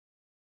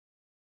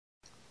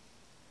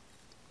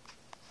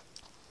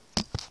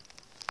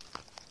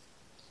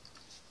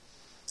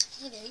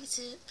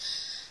YouTube.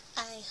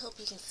 I hope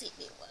you can see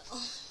me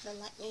well. The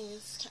lighting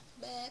is kind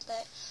of bad,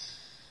 but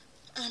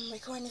I'm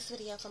recording this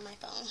video from my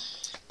phone.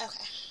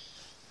 Okay,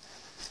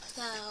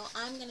 so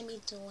I'm going to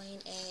be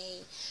doing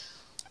a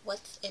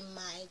what's in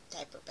my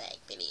diaper bag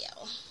video.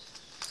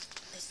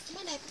 This is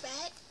my diaper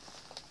bag.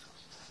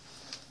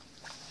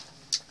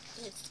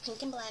 It's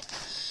pink and black.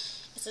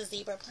 It's a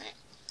zebra print.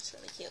 It's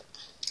really cute.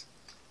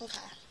 Okay.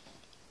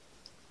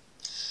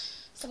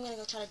 So I'm going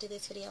to go try to do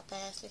this video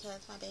fast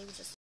because my baby's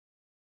asleep.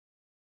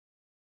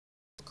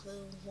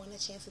 Clue when the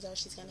chances are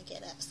she's going to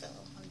get up, so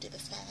I'm going to do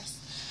this fast.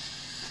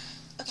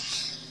 Okay.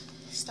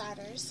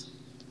 Starters.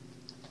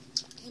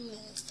 Let me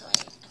move so I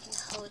can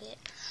hold it.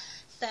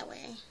 That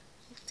way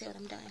you can see what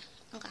I'm doing.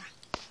 Okay.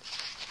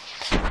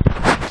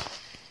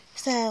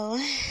 So,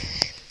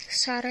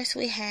 starters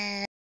we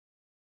have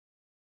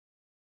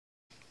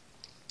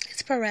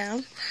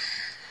Perel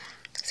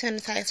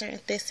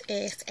sanitizer. This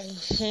is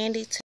a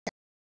handy tool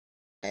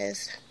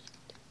because,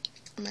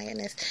 oh my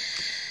goodness,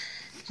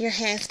 your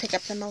hands pick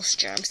up the most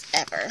germs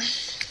ever.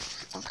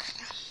 Okay.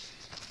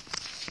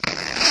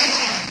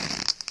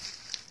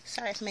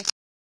 Sorry for making.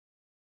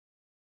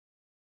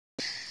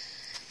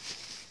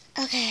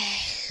 Okay,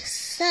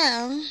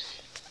 so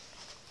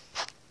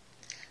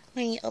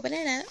when you open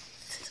it up,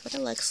 this is what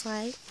it looks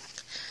like.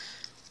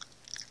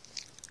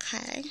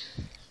 Okay,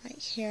 right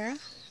here.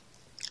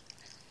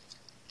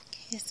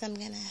 So I'm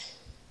gonna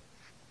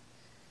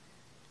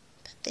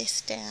put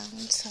this down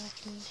so I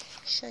can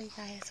show you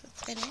guys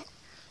what's in it.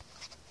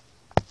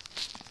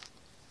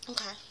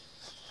 Okay,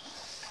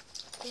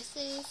 this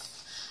is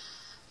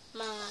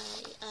my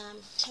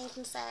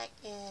changing sack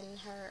and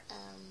her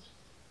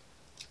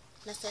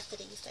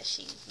necessities that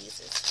she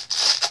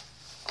uses.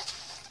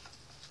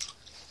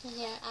 And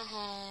here I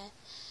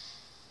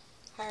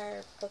have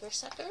her booger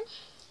sucker,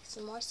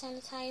 some more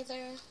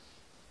sanitizer,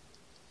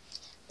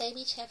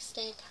 baby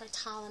chapstick, her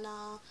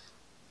Tylenol,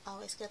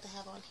 always good to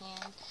have on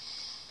hand,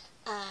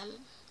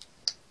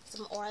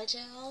 some oral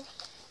gel,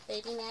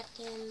 baby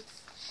napkins,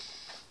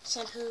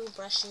 shampoo,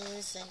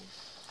 brushes, and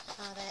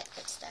all that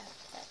good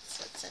stuff. That's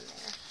what's in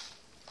there.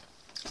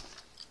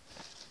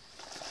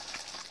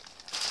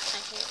 I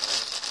keep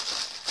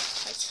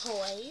her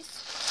toys.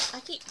 I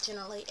keep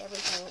generally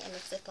everything in a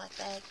Ziploc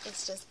bag.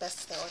 It's just best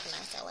to stay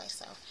organized that way,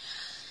 so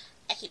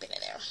I keep it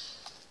in there.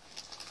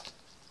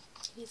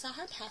 These are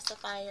her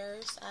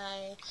pacifiers.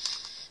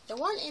 They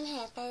weren't in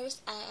here at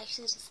first. I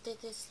actually just did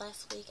this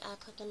last week. I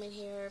put them in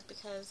here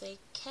because they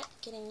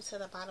kept getting to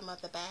the bottom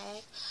of the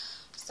bag.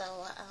 So,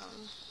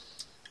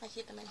 I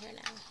keep them in here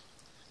now.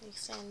 They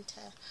seem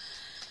to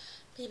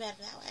be better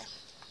that way.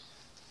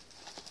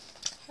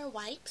 Her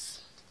wipes.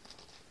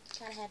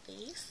 Gotta have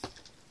these.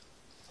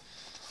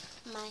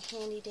 My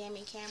handy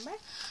dandy camera.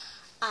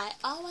 I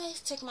always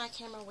take my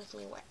camera with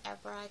me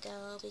wherever I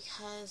go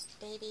because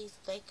babies,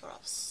 they grow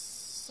up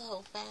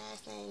so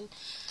fast and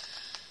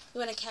you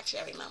want to capture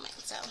every moment,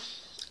 so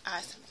I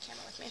always take my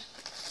camera with me.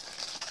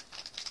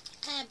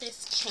 I have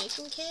this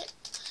changing kit.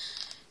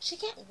 She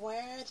can't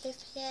wear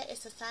this yet.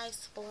 It's a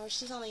size 4.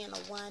 She's only in a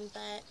 1,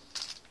 but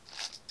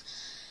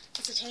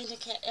it's a changing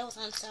kit. It was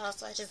on sale,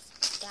 so I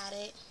just got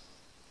it.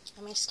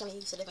 I mean, she's going to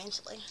use it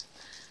eventually.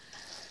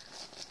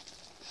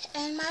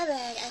 In my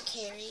bag, I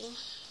carry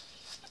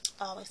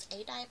always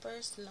 8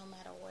 diapers, no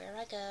matter where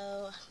I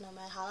go, no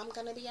matter how I'm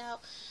going to be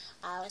out.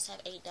 I always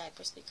have 8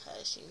 diapers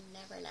because you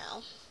never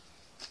know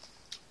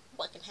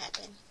what can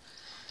happen.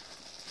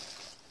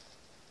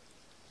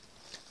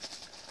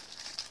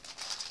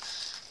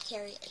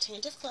 Carry a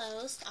change of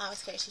clothes. I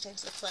always carry 2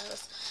 changes of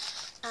clothes.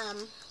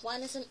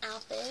 One is an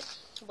outfit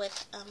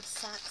with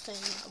socks and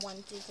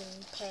onesies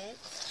and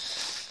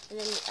pants. And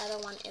then the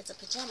other one is a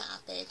pajama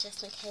outfit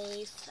just in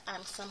case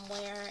I'm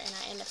somewhere and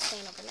I end up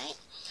staying overnight.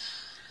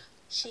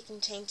 She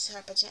can change to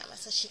her pajamas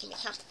so she can be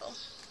comfortable.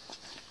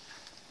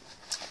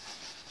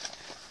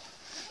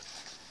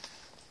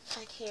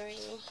 I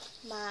carry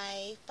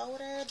my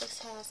folder. This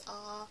has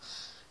all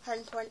her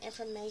important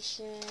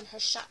information, her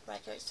shop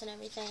records and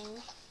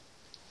everything.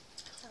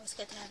 So it's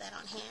good to have that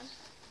on hand.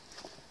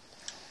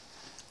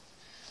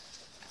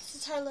 This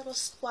is her little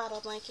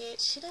swaddle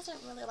blanket. She doesn't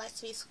really like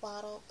to be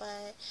swaddled,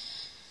 but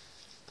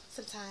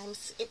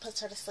sometimes it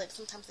puts her to sleep,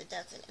 sometimes it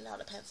doesn't. It all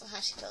depends on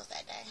how she feels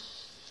that day.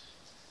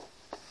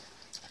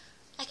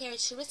 I carry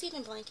 2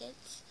 receiving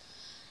blankets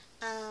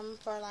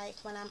for like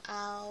when I'm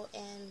out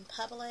in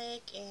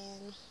public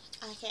and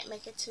I can't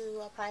make it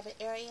to a private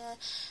area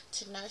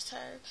to nurse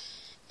her.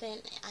 Then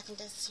I can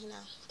just,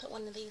 put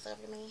one of these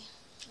over me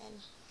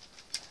and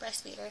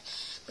breastfeed her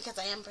because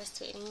I am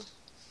breastfeeding.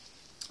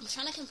 I'm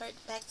trying to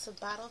convert back to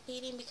bottle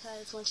feeding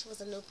because when she was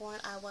a newborn,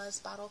 I was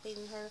bottle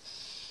feeding her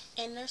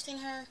and nursing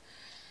her.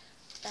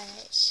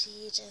 But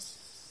she just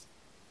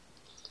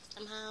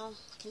somehow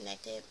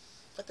connected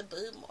with the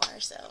boob more,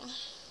 so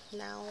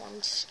now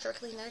I'm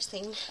strictly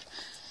nursing,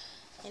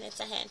 and it's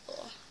a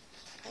handful.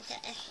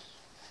 Okay.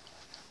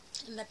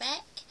 In the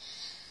back,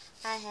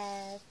 I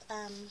have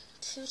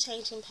 2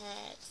 changing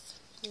pads.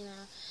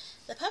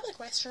 The public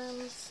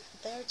restrooms,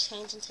 their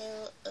changing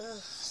table,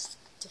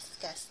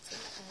 disgusting.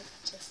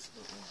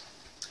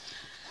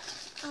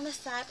 On the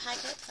side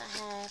pockets, I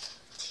have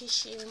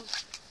tissue.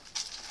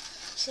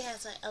 She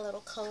has a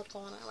little cold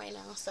going on right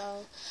now,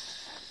 so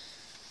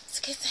it's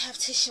good to have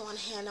tissue on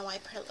hand to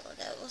wipe her little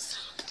nose.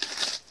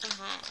 I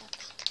have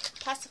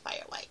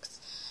pacifier wipes.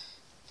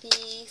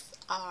 These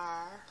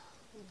are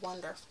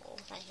wonderful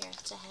right here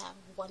to have.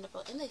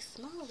 Wonderful, and they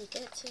smell really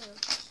good too.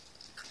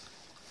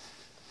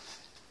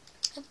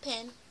 A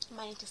pen. I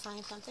might need to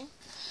sign something.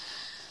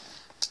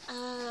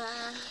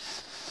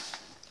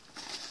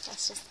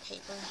 That's just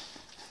paper.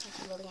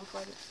 That's really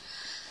important.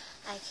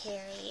 I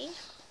carry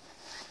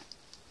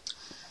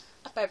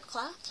a burp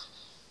cloth,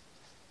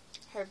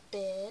 her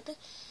bib.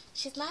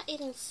 She's not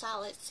eating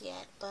solids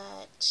yet,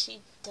 but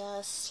she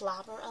does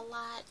slobber a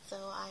lot, so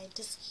I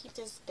just keep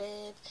this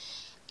bib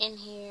in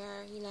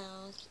here, you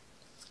know, in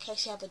case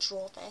she have a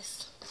drool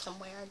vest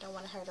somewhere. I don't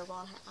want her to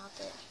ruin her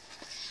outfit.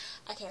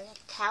 I carry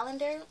a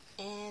calendar,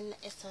 and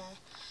it's a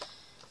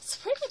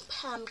pretty good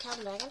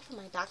calendar. I got it from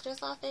my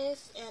doctor's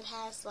office, and it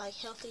has like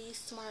healthy,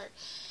 smart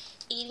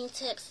eating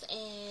tips,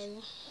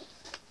 and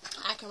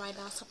I can write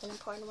down something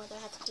important whether I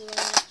have to do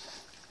it.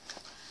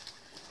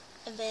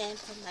 And then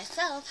for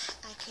myself,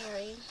 I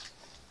carry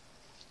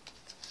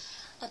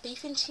a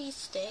beef and cheese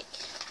stick,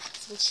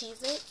 some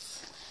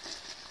Cheez-Its,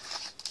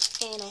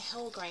 and a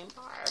whole grain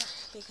bar,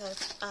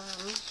 because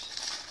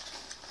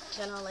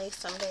generally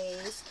some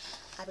days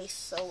I be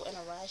so in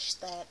a rush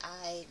that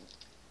I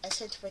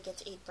tend to forget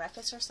to eat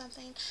breakfast or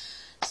something.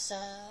 So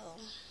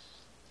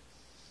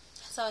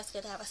it's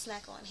good to have a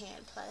snack on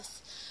hand.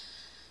 Plus,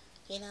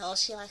 you know,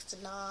 she likes to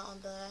gnaw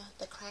on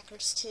the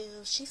crackers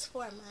too. She's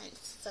 4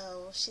 months,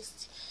 so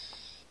she's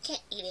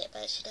can't eat it,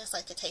 but she does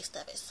like the taste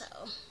of it. So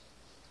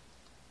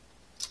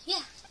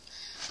yeah,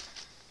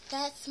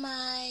 that's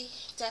my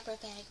diaper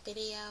bag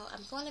video.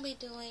 I'm going to be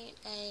doing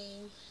a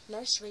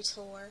nursery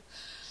tour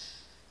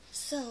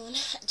soon.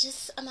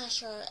 I'm not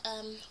sure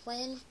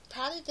when.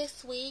 Probably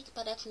this week,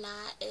 but if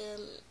not,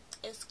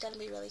 it's going to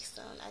be really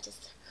soon. I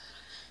just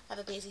have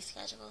a busy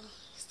schedule.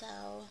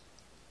 So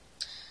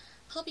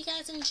hope you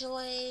guys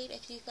enjoyed.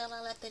 If you feel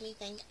I left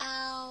anything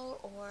out,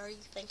 or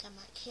you think I'm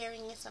not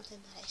carrying something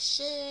that I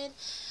should,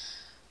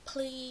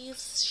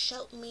 please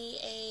shoot me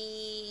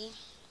a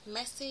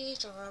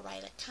message or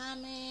write a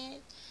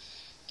comment.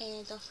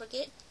 And don't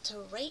forget to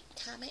rate,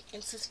 comment,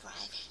 and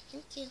subscribe.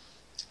 Thank you.